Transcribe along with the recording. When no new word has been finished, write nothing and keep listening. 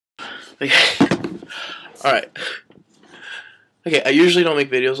Alright. Okay, I usually don't make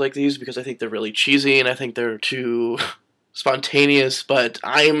videos like these because I think they're really cheesy and I think they're too spontaneous, but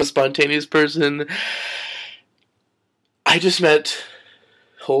I am a spontaneous person. I just met...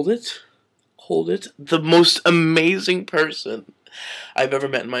 Hold it. Hold it. The most amazing person I've ever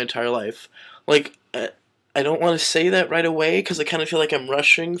met in my entire life. Like, I don't want to say that right away because I kind of feel like I'm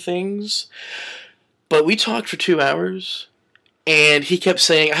rushing things. But we talked for 2 hours. And he kept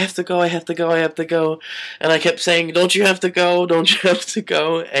saying, I have to go, I have to go, I have to go. And I kept saying, don't you have to go, don't you have to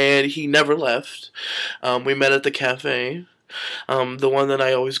go. And he never left. We met at the cafe. The one that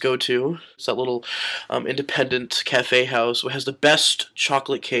I always go to. It's that little independent cafe house. It has the best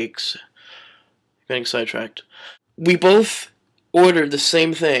chocolate cakes. Getting sidetracked. We both ordered the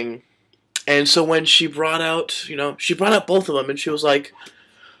same thing. And so when she brought out, she brought out both of them. And she was like,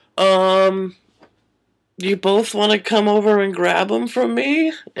 you both want to come over and grab them from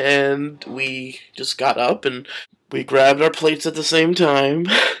me? And we just got up and we grabbed our plates at the same time.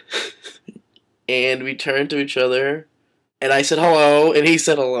 And we turned to each other. And I said hello, and he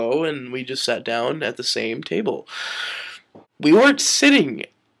said hello, and we just sat down at the same table. We weren't sitting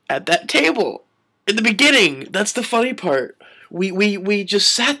at that table in the beginning. That's the funny part. We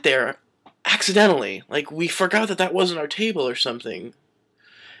just sat there accidentally. Like, we forgot that wasn't our table or something.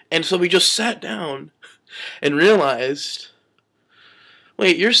 And so we just sat down and realized,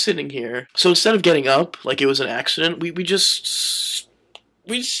 wait, you're sitting here. So instead of getting up like it was an accident, we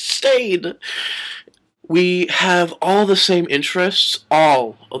stayed. We have all the same interests,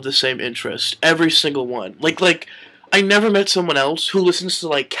 all of the same interests, every single one. Like I never met someone else who listens to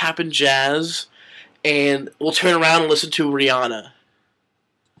like Cap'n Jazz and will turn around and listen to Rihanna.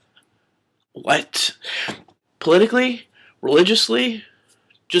 What? Politically, religiously,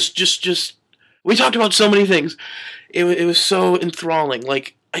 just. We talked about so many things. It was so enthralling.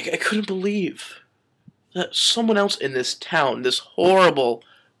 Like I couldn't believe that someone else in this town, this horrible,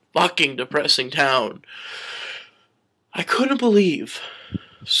 fucking depressing town, I couldn't believe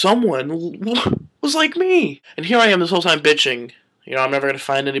someone was like me. And here I am this whole time bitching. I'm never going to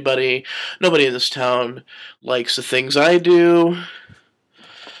find anybody. Nobody in this town likes the things I do.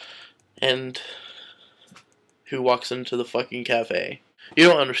 And who walks into the fucking cafe? You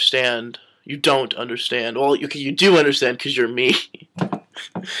don't understand. You don't understand. Well, you do understand because you're me.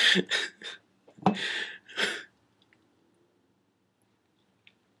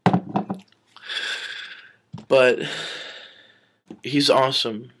 But he's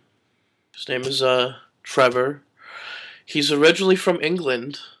awesome. His name is Trevor. He's originally from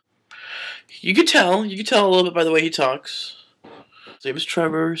England. You could tell a little bit by the way he talks. His name is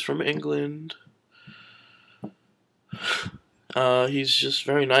Trevor. He's from England. He's just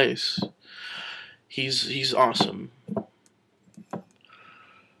very nice. He's awesome.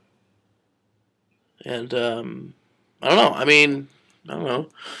 And I don't know. I don't know.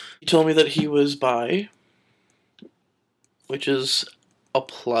 He told me that he was bi, which is a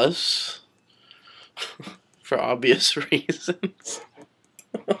plus for obvious reasons.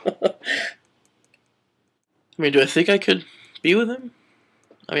 Do I think I could be with him?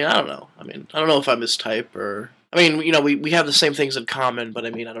 I don't know. I don't know if I'm his type or... we have the same things in common, but I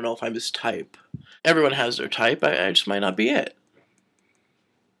don't know if I'm his type. Everyone has their type. I just might not be it.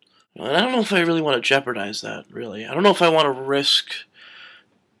 And I don't know if I really want to jeopardize that, really. I don't know if I want to risk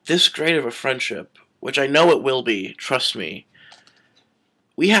this great of a friendship, which I know it will be, trust me.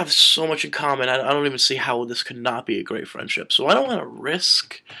 We have so much in common, I don't even see how this could not be a great friendship. So I don't want to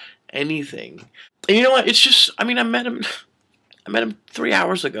risk anything. And you know what? It's just, I met him 3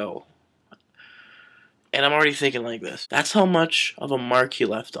 hours ago. And I'm already thinking like this. That's how much of a mark he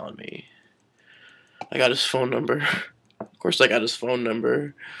left on me. I got his phone number. Of course I got his phone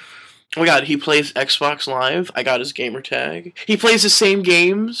number. Oh my god, he plays Xbox Live. I got his gamer tag. He plays the same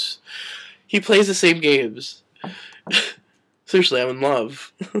games. Seriously, I'm in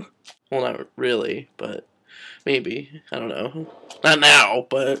love. Well, not really, but maybe. I don't know. Not now,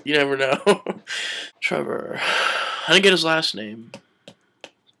 but you never know. Trevor. I didn't get his last name.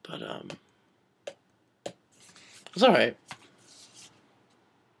 But, it's alright.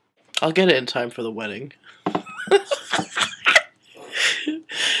 I'll get it in time for the wedding.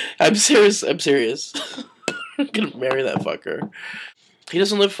 I'm serious. I'm gonna marry that fucker. He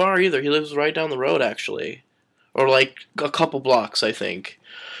doesn't live far either. He lives right down the road, actually. Or like a couple blocks, I think.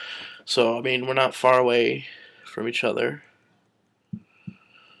 So, we're not far away from each other.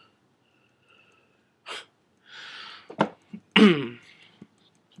 I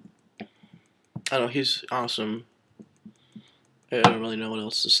know, he's awesome. I don't really know what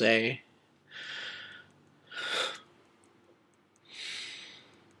else to say.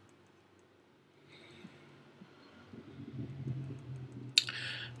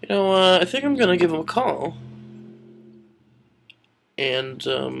 I think I'm gonna give him a call. And,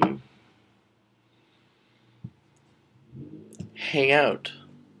 hang out.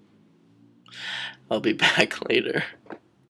 I'll be back later.